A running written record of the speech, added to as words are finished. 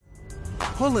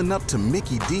Pulling up to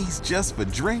Mickey D's just for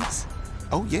drinks?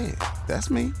 Oh yeah,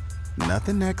 that's me.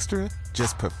 Nothing extra,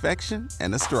 just perfection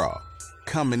and a straw.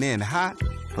 Coming in hot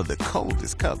for the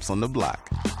coldest cups on the block.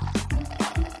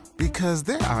 Because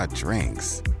there are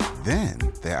drinks. Then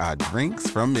there are drinks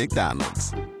from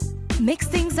McDonald's. Mix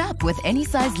things up with any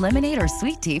size lemonade or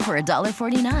sweet tea for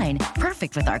 $1.49.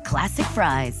 Perfect with our classic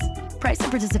fries. Price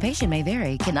and participation may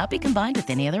vary. Cannot be combined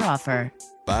with any other offer.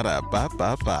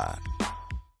 Ba-da-ba-ba-ba.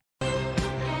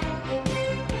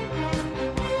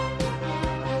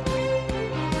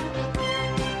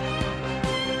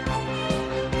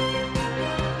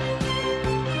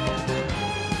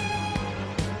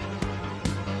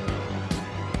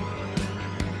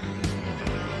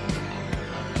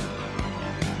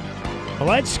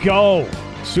 Let's go.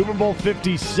 Super Bowl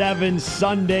 57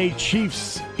 Sunday,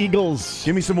 Chiefs, Eagles.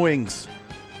 Give me some wings.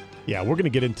 Yeah, we're going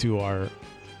to get into our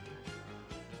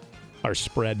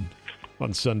spread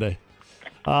on Sunday.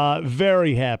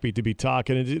 Very happy to be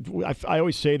talking. I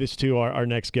always say this to our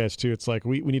next guest, too. It's like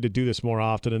we need to do this more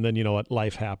often, and then you know what?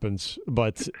 Life happens.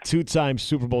 But two-time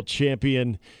Super Bowl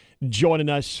champion joining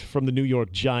us from the New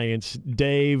York Giants,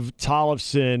 Dave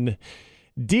Tollefson.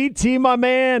 DT, my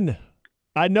man.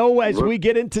 I know as we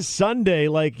get into Sunday,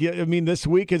 this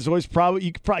week is always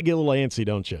you could probably get a little antsy,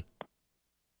 don't you?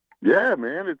 Yeah,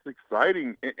 man, it's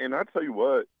exciting. And I tell you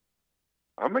what,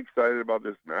 I'm excited about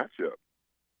this matchup.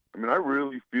 I mean, I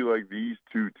really feel like these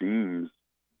two teams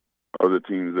are the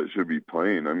teams that should be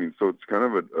playing. I mean, so it's kind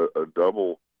of a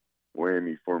double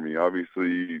whammy for me.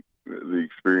 Obviously, the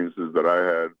experiences that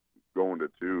I had going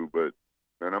to two, but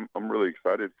man, I'm really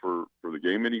excited for the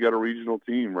game. And you got a regional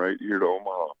team right here to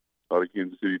Omaha. A lot of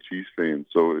Kansas City Chiefs fans,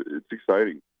 so it's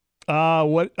exciting.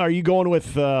 What are you going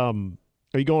with? Are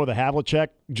you going with a Havlicek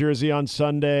jersey on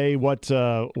Sunday? What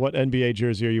NBA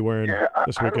jersey are you wearing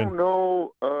this weekend? I don't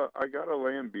know. I got a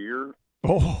Lambeer.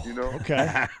 Oh, you know.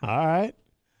 Okay. All right.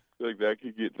 I feel like that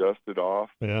could get dusted off.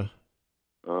 Yeah.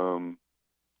 The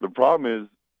problem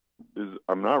is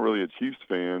I'm not really a Chiefs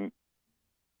fan.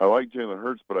 I like Jalen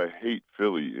Hurts, but I hate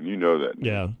Philly, and you know that.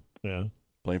 Yeah.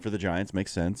 Playing for the Giants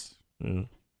makes sense. Yeah.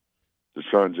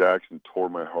 Deshaun Jackson tore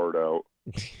my heart out.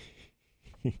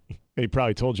 He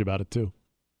probably told you about it, too.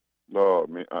 Oh,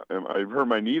 man. I hurt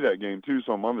my knee that game, too,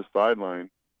 so I'm on the sideline.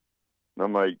 And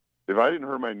I'm like, if I didn't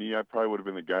hurt my knee, I probably would have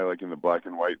been the guy like in the black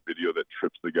and white video that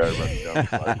trips the guy running down the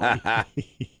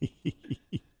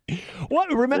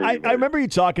sideline. I remember you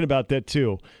talking about that,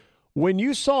 too. When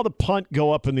you saw the punt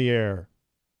go up in the air,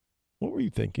 what were you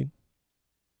thinking?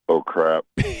 Oh, crap.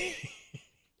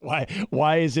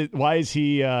 Why is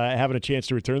he having a chance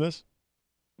to return this?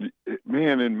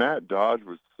 Man, and Matt Dodge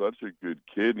was such a good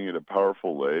kid, and he had a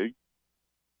powerful leg.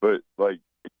 But,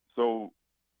 so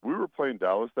we were playing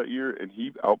Dallas that year, and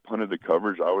he out-punted the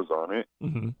coverage. I was on it.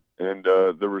 Mm-hmm. And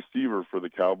the receiver for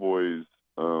the Cowboys,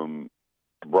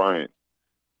 Bryant,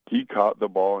 he caught the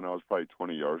ball, and I was probably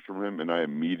 20 yards from him, and I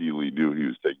immediately knew he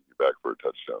was taking it back for a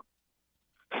touchdown.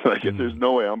 There's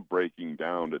no way I'm breaking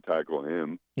down to tackle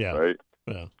him, right?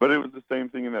 Yeah. But it was the same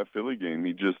thing in that Philly game.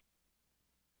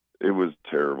 It was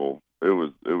terrible. It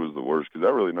was the worst because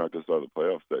that really knocked us out of the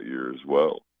playoffs that year as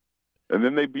well. And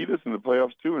then they beat us in the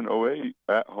playoffs too in 2008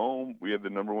 at home. We had the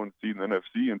number one seed in the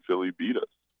NFC, and Philly beat us.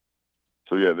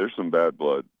 So yeah, there's some bad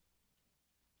blood.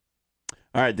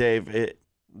 All right, Dave.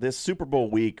 This Super Bowl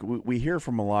week, we hear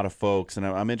from a lot of folks, and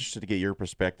I'm interested to get your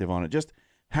perspective on it. Just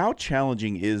how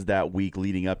challenging is that week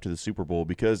leading up to the Super Bowl?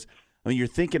 Because you're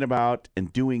thinking about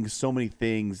and doing so many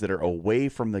things that are away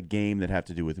from the game that have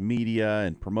to do with media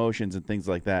and promotions and things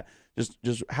like that.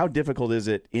 Just how difficult is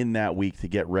it in that week to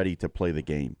get ready to play the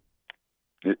game?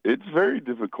 It's very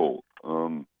difficult.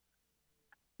 We're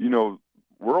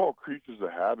all creatures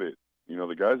of habit.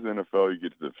 The guys in the NFL, you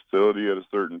get to the facility at a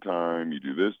certain time, you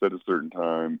do this at a certain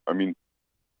time. And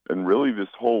really this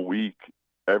whole week,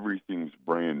 everything's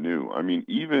brand new.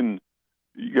 Even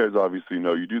you guys obviously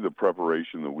know you do the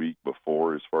preparation the week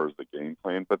before as far as the game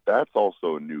plan, but that's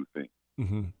also a new thing.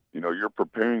 Mm-hmm. You're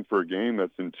preparing for a game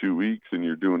that's in 2 weeks, and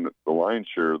you're doing the lion's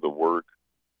share of the work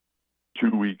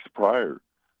 2 weeks prior.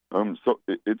 So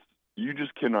it's you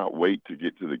just cannot wait to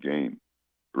get to the game,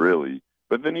 really.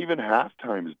 But then even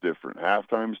halftime is different.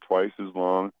 Halftime's twice as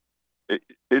long.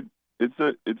 It's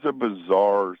a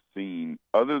bizarre scene.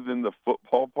 Other than the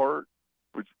football part,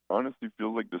 which honestly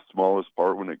feels like the smallest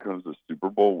part when it comes to Super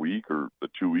Bowl week or the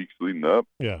 2 weeks leading up.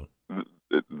 Yeah,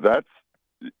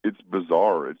 it's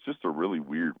bizarre. It's just a really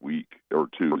weird week or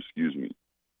two. Excuse me.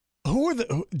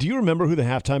 Do you remember who the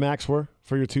halftime acts were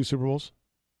for your two Super Bowls?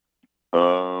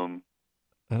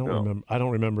 I don't remember. I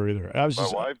don't remember either. My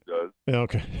wife does.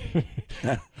 Okay.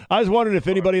 I was wondering if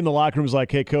anybody in the locker room was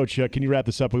like, "Hey, Coach, can you wrap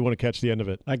this up? We want to catch the end of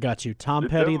it." I got you. Tom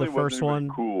It Petty, the definitely first wasn't even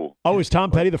one. Cool. Oh, is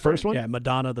Tom Petty the first one? Yeah,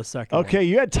 Madonna, the second one. Okay,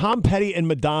 you had Tom Petty and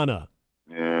Madonna.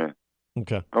 Yeah.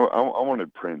 Okay. I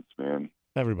wanted Prince, man.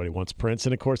 Everybody wants Prince,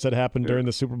 and of course that happened during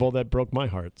the Super Bowl. That broke my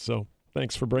heart. So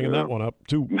thanks for bringing that one up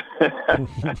too.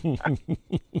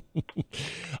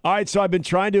 All right, so I've been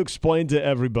trying to explain to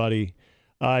everybody.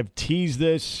 I've teased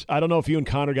this. I don't know if you and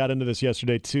Connor got into this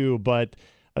yesterday too, but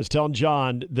I was telling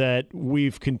John that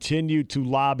we've continued to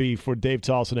lobby for Dave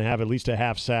Tollefson to have at least a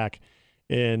half sack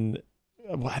in.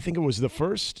 I think it was the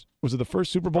first. Was it the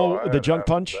first Super Bowl? I the had junk half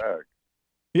punch. sack.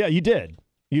 Yeah, you did.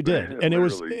 You did, and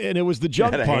Literally. it was the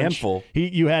junk had a punch. handful.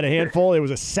 You had a handful. It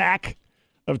was a sack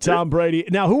of Tom Brady.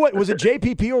 Now, who was it?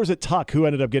 JPP or was it Tuck who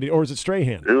ended up getting, or was it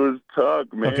Strahan? It was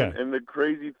Tuck, man. Okay. And the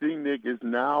crazy thing, Nick, is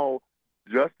now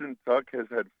Justin Tuck has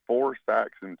had 4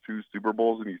 sacks in 2 Super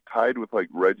Bowls, and he's tied with like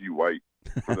Reggie White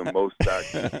for the most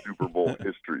sacks in Super Bowl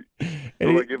history. So,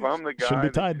 like, if I'm the Should guy be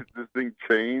that tied. gets this thing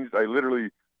changed, I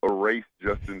literally erased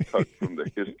Justin Tuck from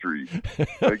the history.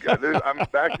 Like, I'm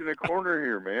back in the corner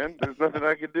here, man. There's nothing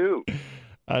I can do.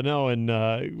 I know, and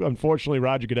unfortunately,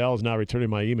 Roger Goodell is not returning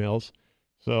my emails,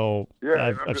 so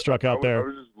Yeah, I've struck out I there.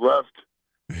 was just left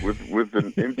with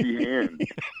an empty hand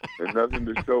and nothing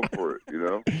to show for it, you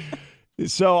know?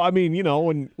 So, I mean, you know,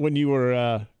 when you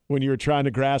were trying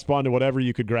to grasp onto whatever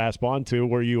you could grasp onto,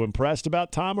 were you impressed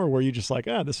about Tom, or were you just like,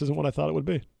 this isn't what I thought it would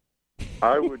be?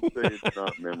 I would say it's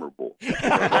not memorable. You know,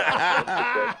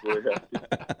 that's the best way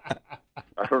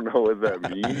I don't know what that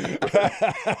means.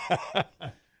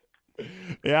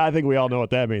 Yeah, I think we all know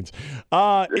what that means.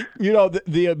 You know,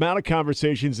 the amount of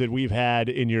conversations that we've had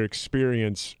in your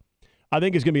experience, I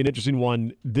think is going to be an interesting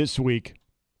one this week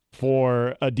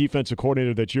for a defensive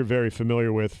coordinator that you're very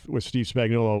familiar with Steve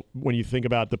Spagnuolo, when you think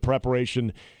about the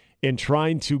preparation in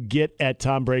trying to get at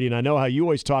Tom Brady. And I know how you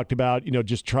always talked about, you know,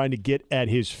 just trying to get at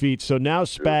his feet. So now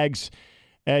Spags,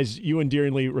 as you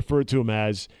endearingly refer to him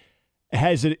as,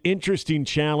 has an interesting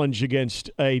challenge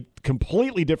against a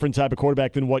completely different type of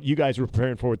quarterback than what you guys were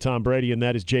preparing for with Tom Brady, and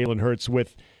that is Jalen Hurts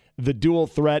with the dual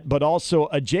threat, but also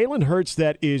a Jalen Hurts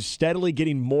that is steadily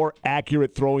getting more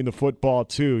accurate throwing the football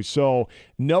too. So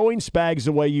knowing Spags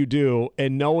the way you do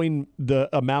and knowing the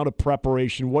amount of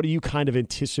preparation, what do you kind of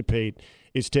anticipate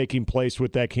is taking place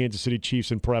with that Kansas City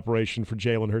Chiefs in preparation for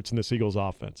Jalen Hurts and this Eagles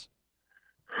offense?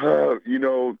 You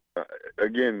know,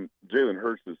 again, Jalen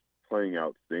Hurts is playing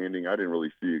outstanding. I didn't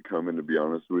really see it coming, to be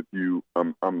honest with you.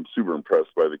 I'm super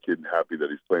impressed by the kid and happy that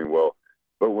he's playing well.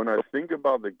 But when I think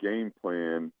about the game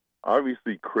plan,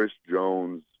 obviously Chris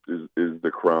Jones is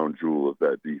the crown jewel of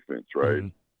that defense, right?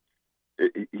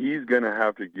 Mm-hmm. He's going to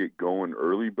have to get going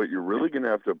early, but you're really going to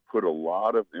have to put a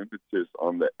lot of emphasis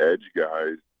on the edge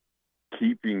guys,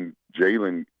 keeping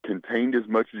Jalen contained as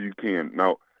much as you can.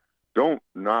 Now, don't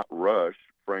not rush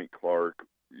Frank Clark,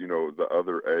 you know, the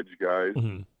other edge guys.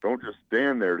 Mm-hmm. Don't just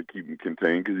stand there to keep him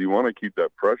contained, because you want to keep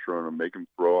that pressure on him, make him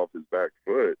throw off his back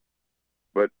foot.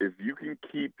 But if you can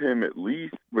keep him at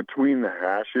least between the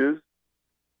hashes,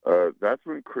 that's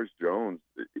when Chris Jones,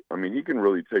 I mean, he can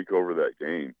really take over that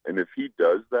game. And if he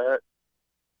does that,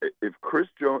 if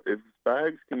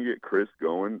Spags can get Chris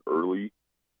going early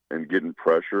and getting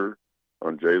pressure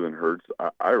on Jalen Hurts,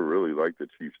 I really like the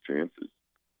Chiefs' chances.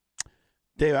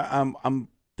 Dave, I'm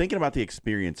thinking about the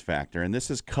experience factor, and this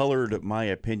has colored my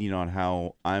opinion on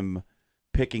how I'm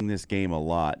picking this game a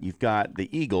lot. You've got the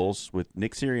Eagles with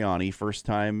Nick Sirianni, first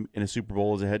time in a Super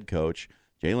Bowl as a head coach.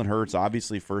 Jalen Hurts,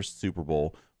 obviously first Super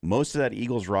Bowl. Most of that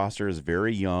Eagles roster is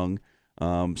very young.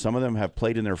 Some of them have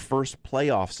played in their first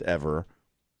playoffs ever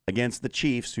against the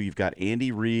Chiefs, who you've got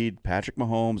Andy Reid, Patrick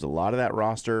Mahomes. A lot of that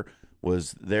roster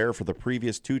was there for the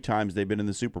previous 2 times they've been in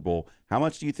the Super Bowl. How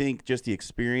much do you think just the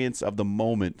experience of the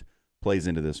moment plays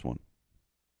into this one?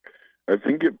 I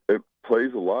think it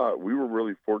plays a lot. We were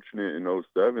really fortunate in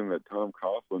 2007 that Tom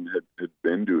Coughlin had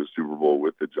been to a Super Bowl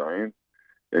with the Giants,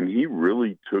 and he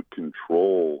really took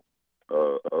control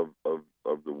of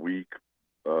the week,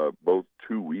 both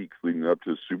 2 weeks leading up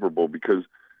to the Super Bowl, because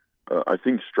I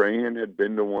think Strahan had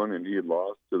been to one and he had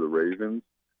lost to the Ravens,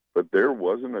 but there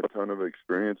wasn't a ton of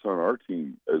experience on our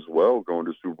team as well going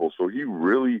to Super Bowl. So he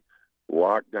really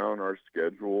locked down our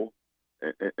schedule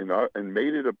and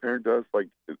made it apparent to us, like,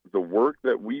 the work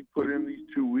that we put in these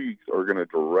 2 weeks are going to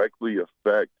directly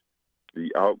affect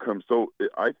the outcome. So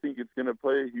I think it's going to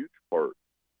play a huge part,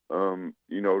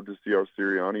 you know, to see how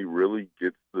Sirianni really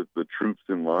gets the troops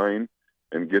in line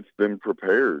and gets them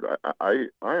prepared. I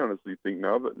honestly think,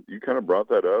 now that you kind of brought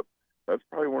that up, that's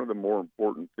probably one of the more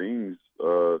important things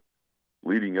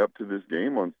leading up to this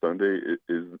game on Sunday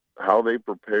is how they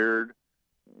prepared,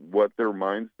 what their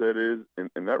mindset is,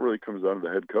 and that really comes down to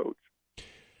the head coach.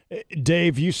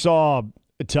 Dave, you saw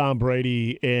Tom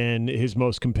Brady in his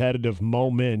most competitive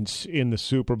moments in the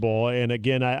Super Bowl. And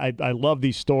again, I love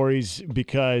these stories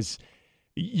because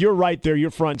you're right there. You're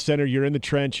front and center. You're in the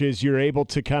trenches. You're able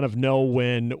to kind of know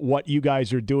when what you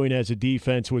guys are doing as a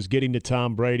defense was getting to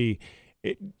Tom Brady.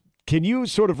 Can you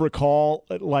sort of recall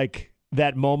like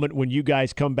that moment when you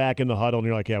guys come back in the huddle and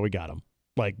you're like, yeah, we got him?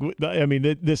 Like, I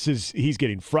mean, he's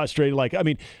getting frustrated. Like, I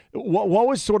mean, what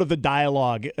was sort of the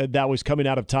dialogue that was coming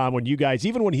out of Tom when you guys,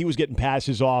 even when he was getting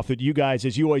passes off, that you guys,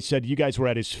 as you always said, you guys were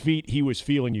at his feet, he was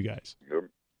feeling you guys?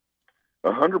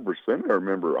 100%. I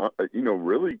remember,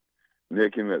 really,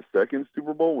 Nick, in that second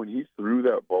Super Bowl, when he threw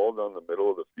that ball down the middle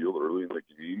of the field early in the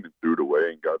game and threw it away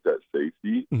and got that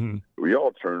safety, we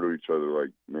all turned to each other like,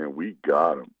 man, we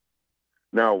got him.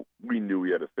 Now, we knew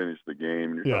we had to finish the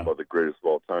game. You're talking about the greatest of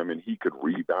all time, and he could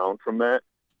rebound from that.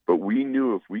 But we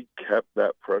knew if we kept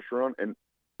that pressure on, and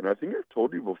I think I've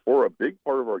told you before, a big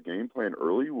part of our game plan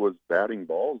early was batting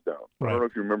balls down. Right. I don't know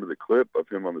if you remember the clip of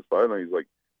him on the sideline. He's like,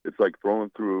 it's like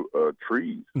throwing through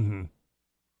trees.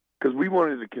 Because we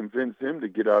wanted to convince him to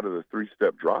get out of the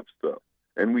three-step drop stuff.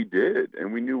 And we did.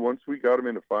 And we knew once we got him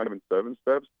into 5 and 7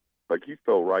 steps, like he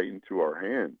fell right into our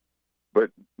hand. But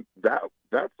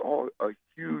that's all a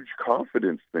huge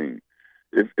confidence thing.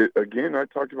 Again, I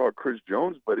talked about Chris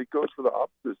Jones, but it goes for the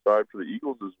opposite side for the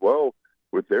Eagles as well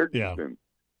with their defense.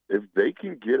 If they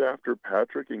can get after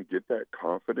Patrick and get that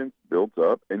confidence built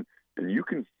up, and you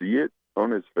can see it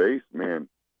on his face, man,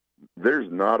 there's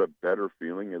not a better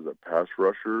feeling as a pass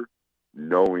rusher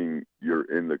knowing you're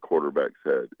in the quarterback's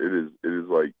head. It is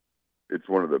like it's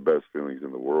one of the best feelings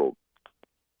in the world.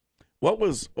 What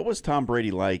was Tom Brady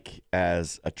like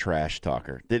as a trash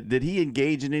talker? Did he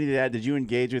engage in any of that? Did you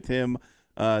engage with him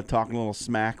talking a little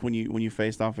smack when you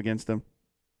faced off against him?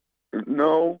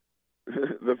 No.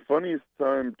 The funniest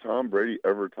time Tom Brady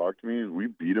ever talked to me is we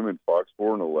beat him in Fox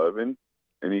 4 and 11,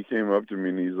 and he came up to me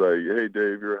and he's like, "Hey,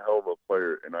 Dave, you're a hell of a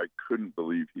player," and I couldn't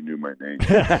believe he knew my name.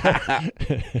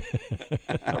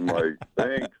 I'm like,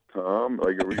 "Thanks, Tom.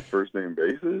 Like, are we first name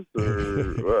basis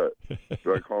or what?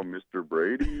 Do I call him Mr.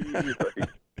 Brady?"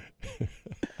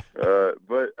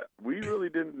 But we really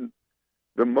didn't.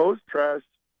 The most trash.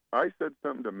 I said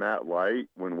something to Matt Light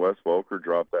when Wes Welker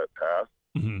dropped that pass.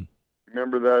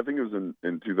 Remember that? I think it was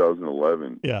in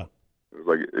 2011. Yeah. It was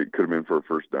like it could have been for a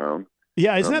first down.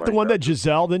 Yeah, isn't that the one that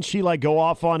Giselle, didn't she like go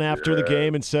off on after the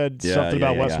game and said something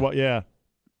about Wes Welker? Yeah.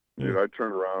 Dude, I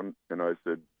turned around and I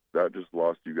said, that just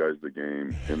lost you guys the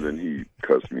game, and then he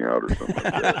cussed me out or something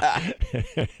like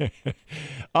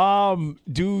that.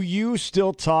 Do you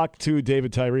still talk to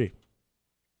David Tyree?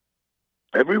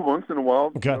 Every once in a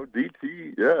while, okay.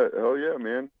 DT, yeah, hell yeah,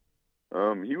 man.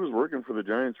 He was working for the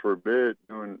Giants for a bit,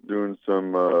 doing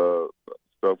some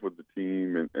stuff with the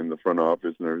team and the front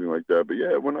office and everything like that. But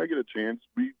yeah, when I get a chance,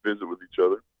 we visit with each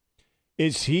other.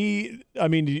 Is he? I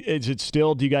mean, is it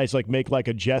still? Do you guys like make like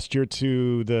a gesture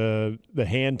to the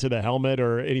hand to the helmet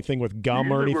or anything with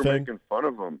gum or anything? We're making fun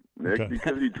of him, Nick,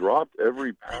 because he dropped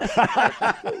every pass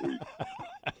that week.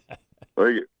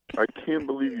 Like, I can't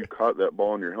believe you caught that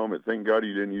ball in your helmet. Thank God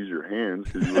you didn't use your hands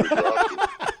because you would have dropped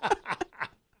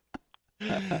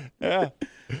it. Yeah.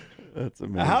 That's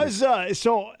amazing. How's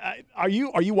so? Are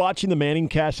you watching the Manning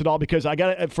cast at all? Because I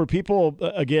got for people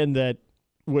again that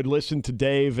would listen to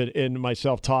Dave and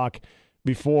myself talk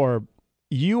before.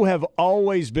 You have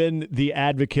always been the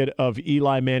advocate of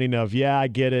Eli Manning. I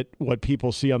get it. What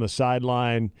people see on the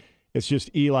sideline, it's just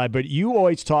Eli. But you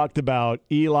always talked about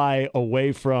Eli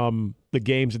away from the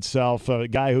games itself. A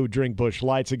guy who drank Busch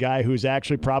Lights, a guy who's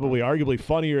actually probably arguably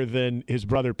funnier than his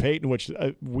brother Peyton, which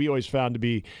we always found to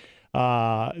be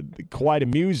quite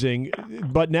amusing.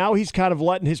 But now he's kind of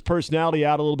letting his personality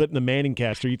out a little bit in the Manning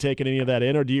cast. Are you taking any of that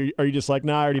in, or are you just like,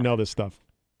 nah, I already know this stuff?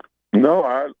 No,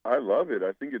 I love it.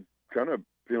 I think it's kind of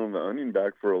peeling the onion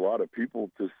back for a lot of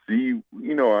people to see,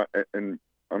 and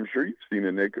I'm sure you've seen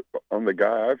it, Nick, on the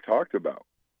guy I've talked about.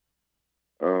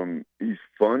 He's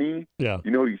funny. Yeah.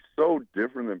 He's so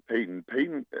different than Peyton.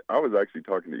 Peyton, I was actually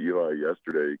talking to Eli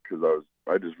yesterday because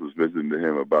I just was visiting to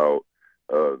him about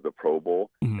the Pro Bowl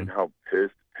and how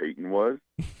pissed Peyton was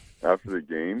after the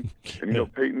game.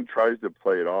 And, Peyton tries to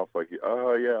play it off like,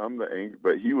 oh, yeah, I'm the angry,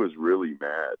 but he was really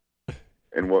mad.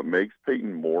 And what makes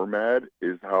Peyton more mad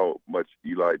is how much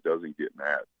Eli doesn't get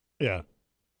mad. Yeah.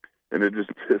 And it just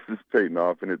pisses Peyton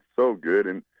off, and it's so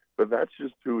good. But that's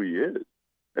just who he is.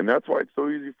 And that's why it's so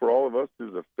easy for all of us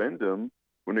to defend him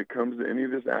when it comes to any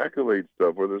of this accolade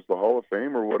stuff, whether it's the Hall of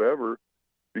Fame or whatever,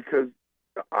 because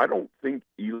I don't think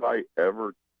Eli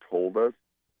ever told us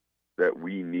that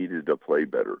we needed to play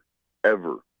better,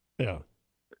 ever. Yeah.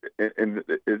 And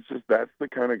it's just that's the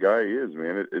kind of guy he is,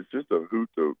 man. It's just a hoot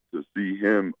to see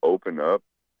him open up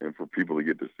and for people to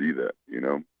get to see that, you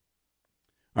know.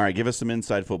 All right, give us some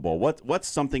inside football. What's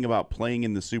something about playing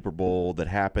in the Super Bowl that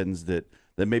happens that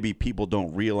maybe people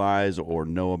don't realize or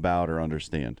know about or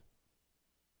understand?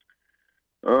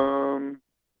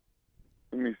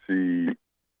 Let me see.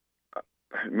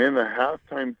 Man, the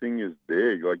halftime thing is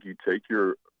big. Like, you take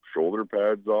your shoulder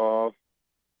pads off.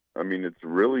 I mean, it's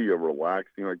really a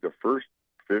relaxing, like the first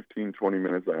 15, 20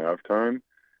 minutes of halftime,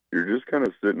 you're just kind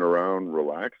of sitting around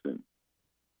relaxing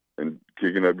and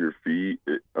kicking up your feet.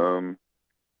 You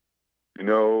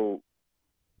know,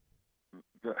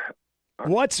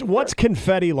 what's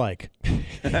confetti like?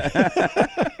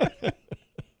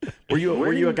 Were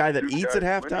you a guy that eats at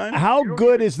halftime? How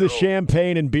good is the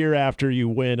champagne and beer after you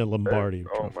win a Lombardi?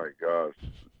 Oh my gosh,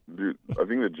 dude! I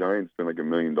think the Giants spent like $1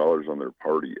 million on their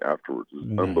party afterwards. It was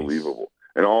Nice. unbelievable,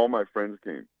 and all my friends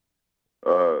came.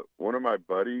 One of my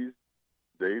buddies,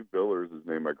 Dave Biller is his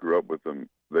name. I grew up with him.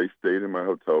 They stayed in my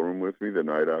hotel room with me the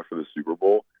night after the Super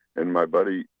Bowl, and my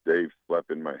buddy Dave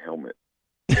slept in my helmet.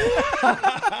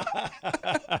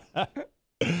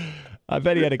 I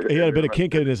bet he had a bit of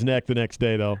kink in his neck the next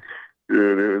day, though.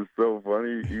 Dude, it was so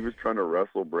funny. He was trying to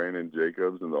wrestle Brandon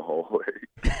Jacobs in the hallway.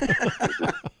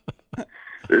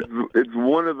 It's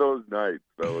one of those nights,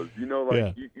 fellas. You know,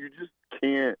 like Yeah. you just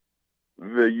can't.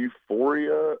 The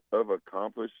euphoria of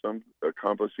accomplishing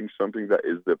something that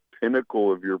is the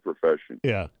pinnacle of your profession.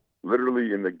 Yeah.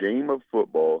 Literally, in the game of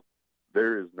football,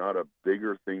 there is not a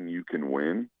bigger thing you can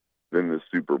win than the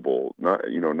Super Bowl. Not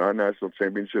national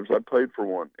championships. I played for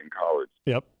one in college.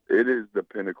 Yep. It is the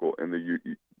pinnacle, and the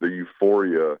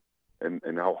euphoria and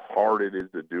how hard it is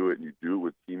to do it, and you do it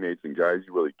with teammates and guys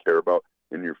you really care about,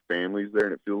 and your family's there,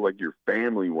 and it feels like your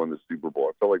family won the Super Bowl.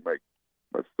 I felt like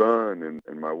my son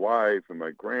and my wife and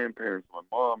my grandparents, my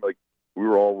mom, like we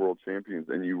were all world champions,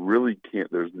 and you really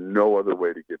can't. There's no other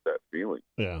way to get that feeling.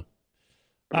 Yeah.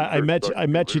 I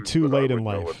met you too late in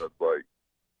life.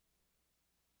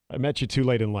 I met you too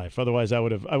late in life. Otherwise, I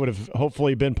would have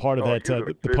hopefully been part of that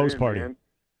the post party. Man.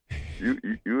 You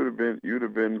would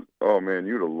have been. Oh man,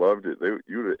 you'd have loved it.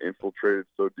 You would have infiltrated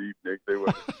so deep, Nick. You'd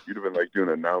have been like doing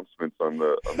announcements on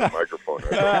the microphone.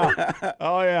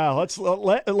 Oh yeah, let's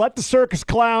let the circus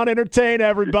clown entertain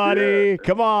everybody. Yeah.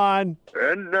 Come on.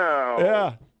 And now,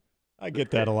 Yeah, I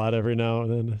get that a lot every now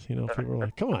and then. You know, people are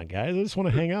like, "Come on, guys, I just want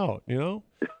to hang out." You know,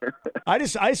 I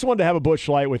just wanted to have a Busch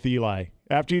Light with Eli.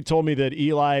 After you told me that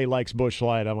Eli likes Busch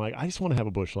Light, I'm like, I just want to have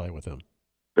a Busch Light with him.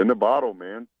 in the bottle,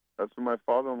 man. That's when my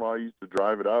father-in-law used to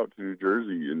drive it out to New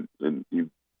Jersey, and he'd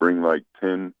bring like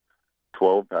 10,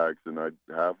 12 packs, and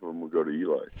half of them would go to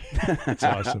Eli. That's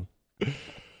awesome.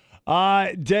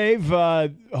 Dave,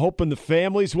 hoping the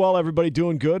family's well. Everybody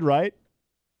doing good, right?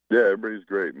 Yeah, everybody's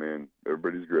great, man.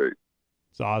 Everybody's great.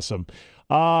 It's awesome.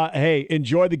 Hey,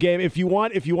 enjoy the game. If you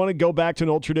want to go back to an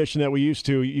old tradition that we used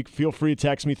to, you feel free to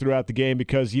text me throughout the game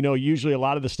because, you know, usually a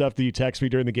lot of the stuff that you text me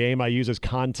during the game I use as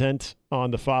content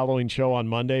on the following show on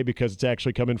Monday because it's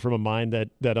actually coming from a mind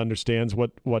that understands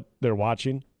what they're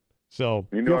watching. So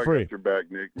feel free. I got your back,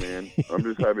 Nick, man. I'm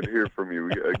just happy to hear from you.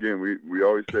 We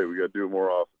always say we got to do it more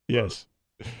often. Yes.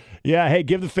 Yeah, hey,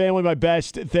 give the family my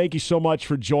best. Thank you so much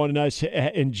for joining us.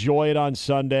 Enjoy it on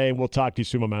Sunday, and we'll talk to you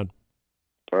soon, my man.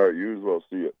 All right, you as well.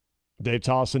 See you. Dave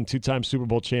Tollefson, two-time Super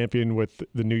Bowl champion with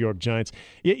the New York Giants.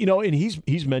 Yeah, you know, and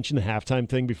he's mentioned the halftime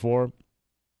thing before,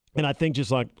 and I think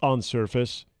just like on the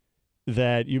surface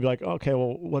that you'd be like, okay,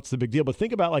 well, what's the big deal? But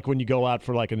think about like when you go out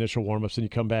for like initial warm-ups and you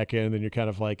come back in and then you're kind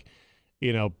of like,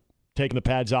 you know, taking the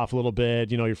pads off a little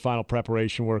bit, you know, your final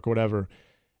preparation work or whatever.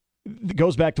 It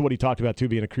goes back to what he talked about too,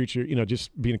 being a creature, you know,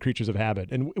 just being creatures of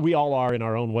habit. And we all are in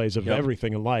our own ways of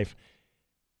everything in life.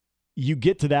 You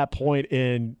get to that point,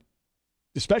 and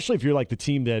especially if you're like the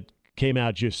team that came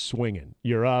out just swinging,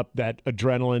 you're up, that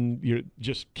adrenaline, you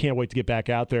just can't wait to get back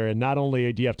out there. And not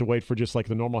only do you have to wait for just like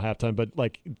the normal halftime, but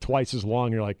like twice as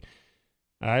long. You're like,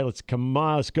 all right, let's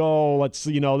go. Let's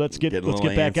get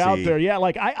back out there. Yeah,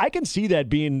 like I can see that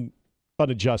being an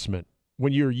adjustment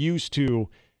when you're used to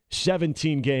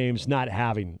 17 games not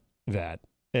having that.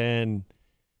 And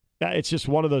it's just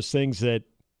one of those things that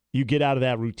you get out of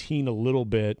that routine a little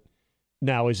bit.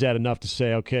 Now, is that enough to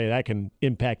say, okay, that can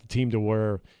impact the team to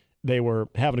where they were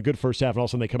having a good first half and all of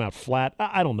a sudden they come out flat?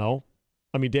 I don't know.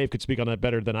 I mean, Dave could speak on that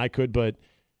better than I could, but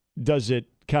does it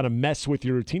kind of mess with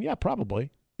your routine? Yeah, probably.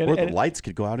 Or the lights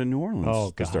could go out in New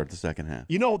Orleans to start the second half.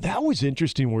 You know, that was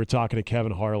interesting when we were talking to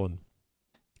Kevin Harlan.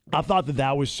 I thought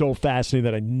that was so fascinating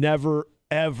that I never,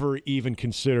 ever even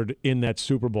considered in that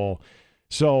Super Bowl.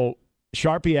 So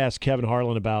Sharpie asked Kevin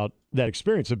Harlan about that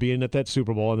experience of being at that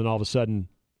Super Bowl, and then all of a sudden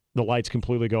the lights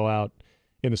completely go out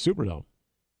in the Superdome.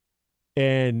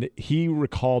 And he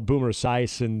recalled Boomer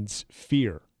Esiason's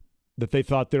fear that they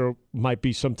thought there might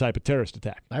be some type of terrorist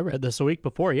attack. I read this a week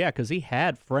before, because he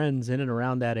had friends in and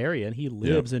around that area, and he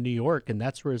lives in New York, and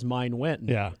that's where his mind went. And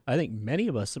Yeah. I think many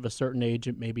of us of a certain age,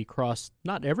 it maybe crossed,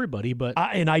 not everybody, but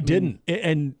I didn't.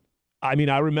 And I mean,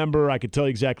 I remember, I could tell you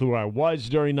exactly where I was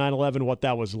during 9/11, what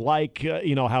that was like,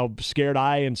 how scared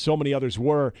I and so many others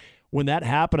were. When that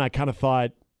happened, I kind of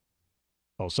thought,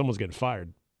 oh, someone's getting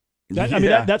fired.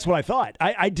 That's what I thought.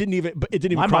 I didn't even, it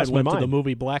didn't even cross my went mind. to the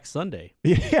movie Black Sunday,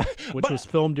 Yeah. which was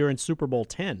filmed during Super Bowl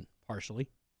 10, partially.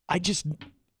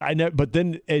 But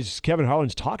then as Kevin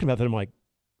Harlan's talking about that, I'm like,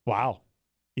 wow,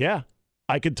 yeah,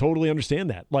 I could totally understand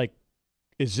that. Like,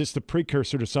 is this the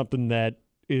precursor to something that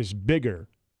is bigger?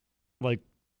 Like,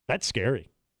 that's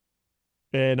scary.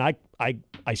 And I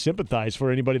sympathize for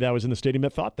anybody that was in the stadium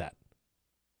that thought that.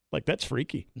 Like, that's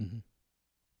freaky. Mm-hmm.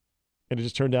 And it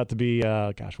just turned out to be,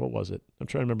 what was it? I'm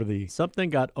trying to remember Something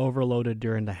got overloaded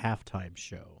during the halftime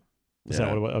show. Is that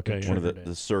what it was? Okay. One of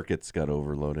the circuits got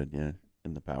overloaded,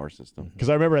 in the power system. Because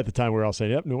I remember at the time we were all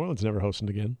saying, yep, New Orleans never hosting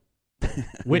again.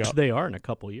 Which they are in a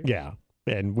couple years. Yeah.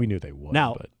 And we knew they would.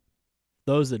 Now, but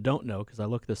those that don't know, because I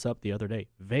looked this up the other day,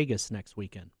 Vegas next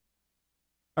weekend.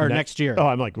 Or next year. Oh,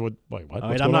 I'm like, wait, what?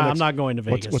 I'm not going to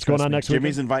Vegas. What's going on next week?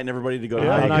 Jimmy's inviting everybody to go to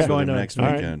Yeah, Vegas I'm not with going him to next all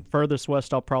right. weekend. Furthest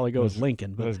west I'll probably go is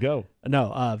Lincoln. But Let's go.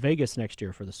 No, Vegas next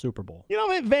year for the Super Bowl.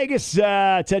 Vegas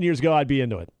 10 years ago, I'd be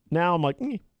into it. Now I'm like,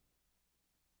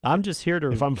 I'm just here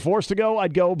to. if I'm forced to go,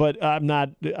 I'd go, but I'm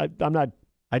not. I'm not.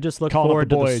 I just look calling up forward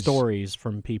the to the boys. stories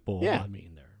from people. Yeah. I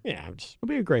mean, there. Yeah, I'll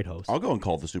be a great host. I'll go and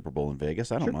call the Super Bowl in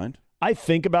Vegas. I don't mind. I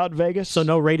think about Vegas. So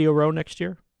no Radio Row next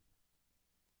year.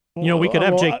 We could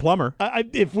have Jake Plummer. I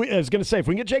was going to say, if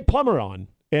we can get Jake Plummer on,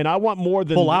 and I want more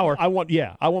than full hour. I want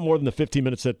more than the 15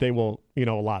 minutes that they will,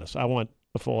 allot us. I want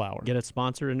a full hour. Get it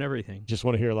sponsored and everything. Just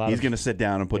want to hear a lot. He's going to sit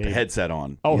down and put the headset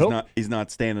on. Oh, he's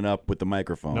not standing up with the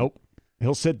microphone. Nope.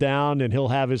 He'll sit down and he'll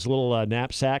have his little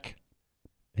knapsack,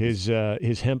 his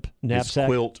hemp knapsack, his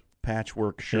quilt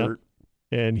patchwork shirt,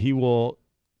 and he will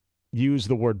use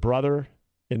the word brother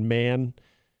and man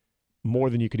more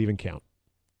than you could even count.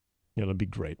 It'll be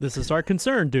great. This is our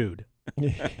concern, dude.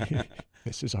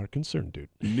 This is our concern, dude.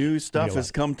 New stuff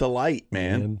has come to light,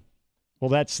 man. Well,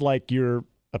 that's like your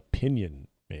opinion,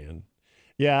 man.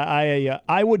 Yeah,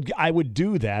 I would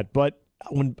do that, but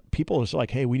when people are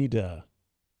like, "Hey, we need to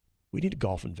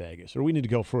golf in Vegas, or we need to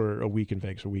go for a week in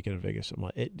Vegas or a weekend in Vegas," I'm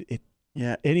like,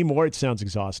 anymore it sounds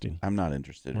exhausting. I'm not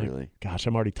interested, really. Gosh,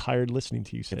 I'm already tired listening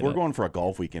to you say If we're that. going for a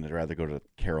golf weekend, I'd rather go to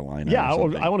Carolina. Yeah,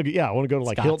 or something. I want to. Yeah, I want to go to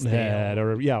like Hilton Scottsdale. Head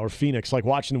or Phoenix, like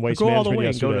watching the Waste Go all the Management way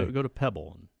yesterday. and go to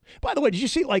Pebble. By the way, did you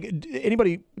see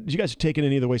did you guys take in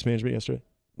any of the Waste Management yesterday?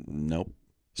 Nope.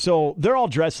 So they're all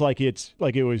dressed like it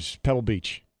was Pebble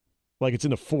Beach, like it's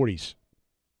in the 40s.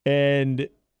 And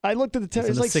I looked at the It's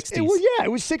in like the 60s.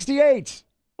 It was 68.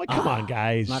 Like, come on,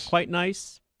 guys. Not quite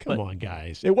nice. Come on,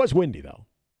 guys. It was windy though.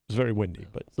 It was very windy,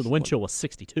 but So the wind chill was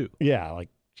 62. yeah, like,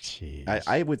 jeez.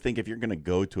 I would think if you're going to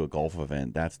go to a golf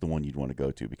event, that's the one you'd want to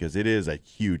go to because it is a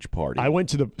huge party. I went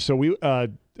to we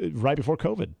right before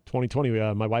COVID, 2020.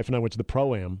 My wife and I went to the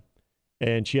Pro-Am,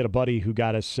 and she had a buddy who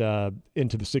got us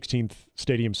into the 16th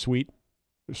Stadium Suite.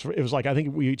 It was like, I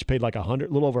think we each paid like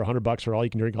little over $100 for all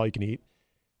you can drink, all you can eat,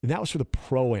 and that was for the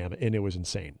Pro-Am, and it was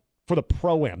insane for the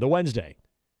Pro-Am, the Wednesday,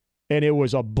 and it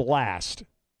was a blast,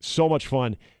 so much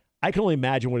fun. I can only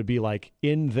imagine what it'd be like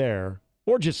in there,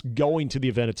 or just going to the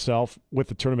event itself with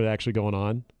the tournament actually going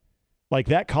on. Like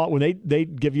that when they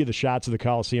give you the shots of the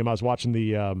Coliseum. I was watching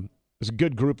it was a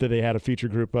good group that they had, a feature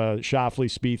group, Schauffele,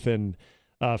 Spieth, and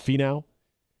Finau,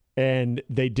 and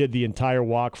they did the entire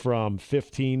walk from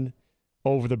 15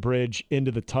 over the bridge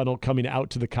into the tunnel, coming out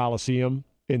to the Coliseum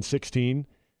in 16.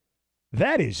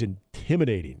 That is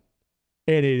intimidating,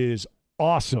 and it is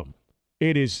awesome.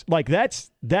 It is like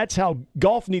that's how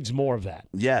golf needs more of that.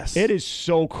 Yes. It is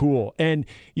so cool. And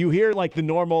you hear like the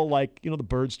normal, the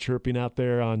birds chirping out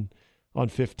there on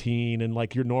 15 and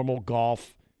like your normal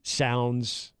golf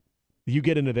sounds. You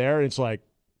get into there and it's like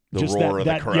The just roar of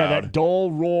the crowd. Yeah, that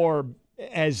dull roar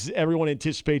as everyone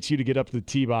anticipates you to get up to the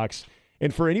tee box.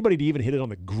 And for anybody to even hit it on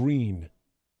the green,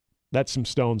 that's some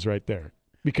stones right there.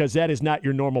 Because that is not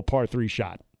your normal par 3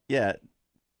 shot. Yeah.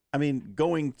 I mean,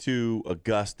 going to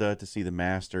Augusta to see the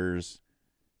Masters,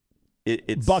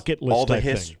 it's bucket list all the type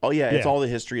history. thing. Oh yeah, it's Yeah. all the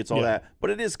history. It's all Yeah. that, but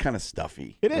it is kind of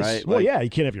stuffy. It is. Right? Well, Like, yeah, you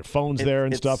can't have your phones there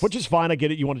and it's- stuff, which is fine. I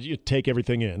get it. You want to take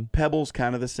everything in. Pebble's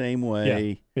kind of the same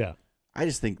way. Yeah. I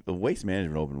just think the Waste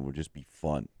Management Open would just be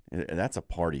fun. And that's a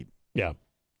party. Yeah.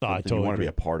 No, I Something totally you want to agree. be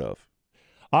a part of.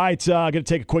 All right, going to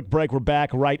take a quick break. We're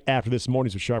back right after this.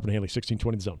 Mornings with Sharp and Haley,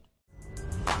 1620 The Zone.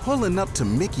 Pulling up to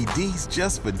Mickey D's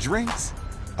just for drinks?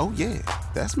 Oh, yeah,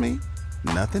 that's me.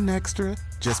 Nothing extra,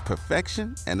 just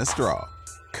perfection and a straw.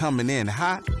 Coming in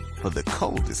hot for the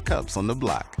coldest cups on the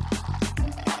block.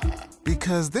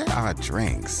 Because there are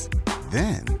drinks.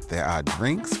 Then there are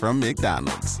drinks from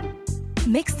McDonald's.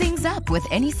 Mix things up with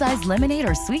any size lemonade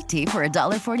or sweet tea for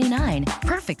 $1.49.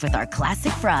 Perfect with our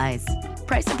classic fries.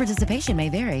 Price and participation may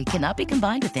vary. Cannot be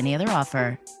combined with any other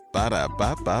offer.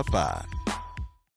 Ba-da-ba-ba-ba.